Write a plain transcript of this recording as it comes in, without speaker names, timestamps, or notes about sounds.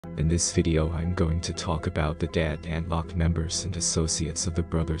In this video I'm going to talk about the dead and locked members and associates of the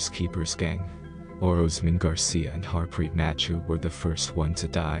Brothers Keepers gang. Orozman Garcia and Harpreet Matthew were the first one to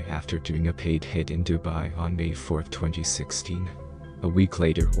die after doing a paid hit in Dubai on May 4, 2016. A week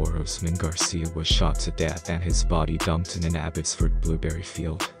later, Orozman Garcia was shot to death and his body dumped in an Abbotsford blueberry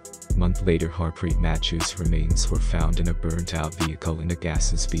field. A month later, Harpreet Matthew's remains were found in a burnt-out vehicle in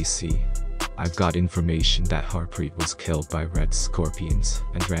Agassiz, BC. I've got information that Harpreet was killed by Red Scorpions,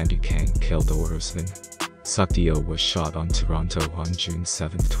 and Randy Kang killed Orozman. Sukdeo was shot on Toronto on June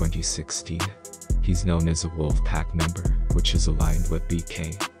 7, 2016. He's known as a Wolfpack member, which is aligned with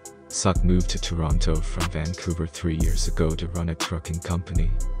BK. Suk moved to Toronto from Vancouver 3 years ago to run a trucking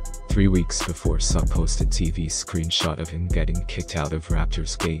company. 3 weeks before, Suk posted TV screenshot of him getting kicked out of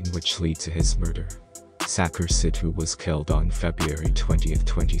Raptors game, which led to his murder. Saker Sidhu was killed on February 20,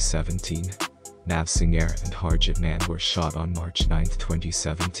 2017. Nav Singer and Harjit Man were shot on March 9,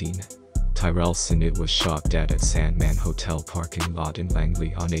 2017. Tyrell Sinit was shot dead at Sandman Hotel parking lot in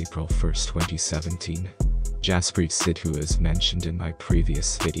Langley on April 1, 2017. Jaspreet Sidhu, as mentioned in my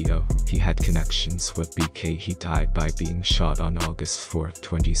previous video, he had connections with BK. He died by being shot on August 4,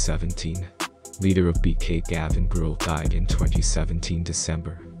 2017. Leader of BK Gavin Grewal died in 2017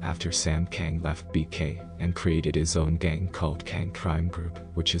 December, after Sam Kang left BK and created his own gang called Kang Crime Group,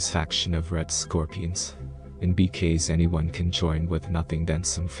 which is faction of Red Scorpions. In BK's, anyone can join with nothing than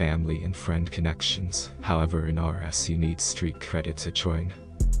some family and friend connections. However, in RS you need street credit to join.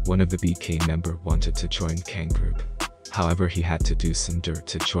 One of the BK member wanted to join Kang Group. However, he had to do some dirt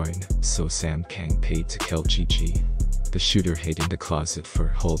to join, so Sam Kang paid to kill GG. The shooter hid in the closet for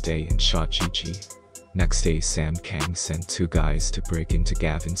a whole day and shot GG. Next day, Sam Kang sent 2 guys to break into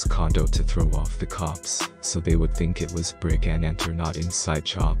Gavin's condo to throw off the cops, so they would think it was break and enter, not inside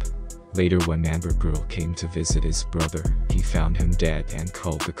job. Later, when Amber Grewal came to visit his brother, he found him dead and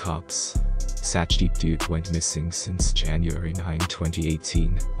called the cops. Satchdeep Dude went missing since January 9,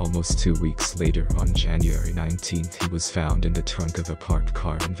 2018. Almost 2 weeks later, on January 19, he was found in the trunk of a parked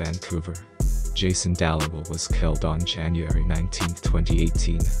car in Vancouver. Jason Dallowell was killed on January 19,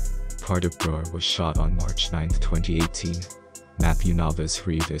 2018. Pardip Broer was shot on March 9, 2018. Matthew Navas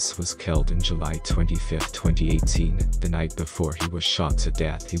Rivas was killed on July 25, 2018. The night before he was shot to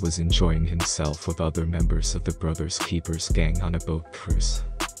death, he was enjoying himself with other members of the Brothers Keepers gang on a boat cruise.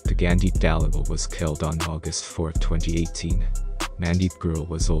 Gandhi Dallowell was killed on August 4, 2018. Mandeep Grewal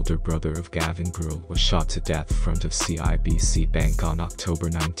was older brother of Gavin Grewal, was shot to death in front of CIBC Bank on October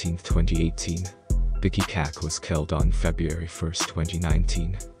 19, 2018. Vicky Kak was killed on February 1,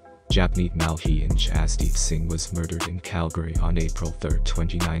 2019. Japneet Malhi and Jasdeep Singh was murdered in Calgary on April 3,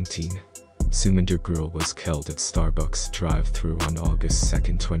 2019. Suminder Grewal was killed at Starbucks drive-thru on August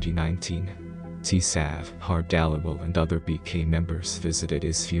 2, 2019. T. Sav, Har Dallowell and other BK members visited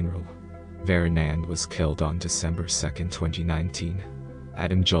his funeral. Varanand was killed on December 2, 2019.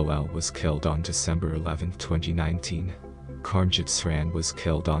 Adam Jolel was killed on December 11, 2019. Karmjit Sran was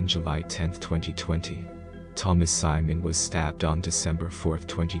killed on July 10, 2020. Thomas Simon was stabbed on December 4,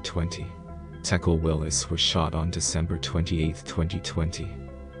 2020. Tekel Willis was shot on December 28, 2020.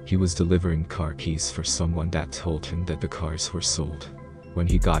 He was delivering car keys for someone that told him that the cars were sold. When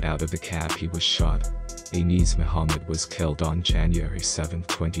he got out of the cab, he was shot. Anis Muhammad was killed on January 7,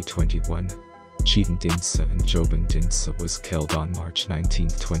 2021. Chetan Dinsa and Jobin Dinsa was killed on March 19,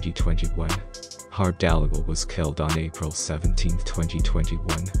 2021. Har Dallowell was killed on April 17, 2021,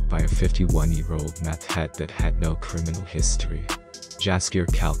 by a 51-year-old meth head that had no criminal history. Jaskir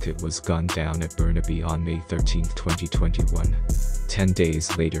Kalkit was gunned down at Burnaby on May 13, 2021. 10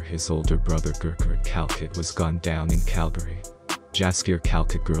 days later, his older brother Gurkert Kalkit was gunned down in Calgary. Jaskir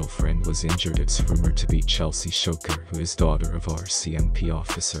Kalkit's girlfriend was injured. It's rumored to be Chelsea Shoker, who is daughter of RCMP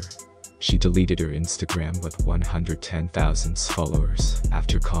officer. She deleted her Instagram with 110,000 followers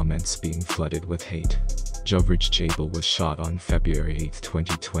after comments being flooded with hate. Jovraj Jabal was shot on February 8,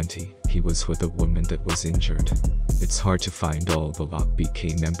 2020. He was with a woman that was injured. It's hard to find all the locked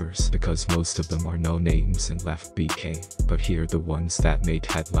BK members because most of them are no names and left BK, but here are the ones that made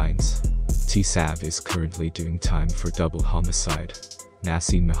headlines. T. Sav is currently doing time for double homicide.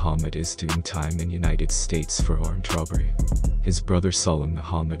 Naseem Muhammad is doing time in United States for armed robbery. His brother Salam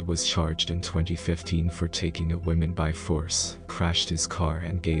Muhammad was charged in 2015 for taking a woman by force, crashed his car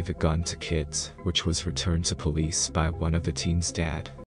and gave a gun to kids, which was returned to police by one of the teens' dad.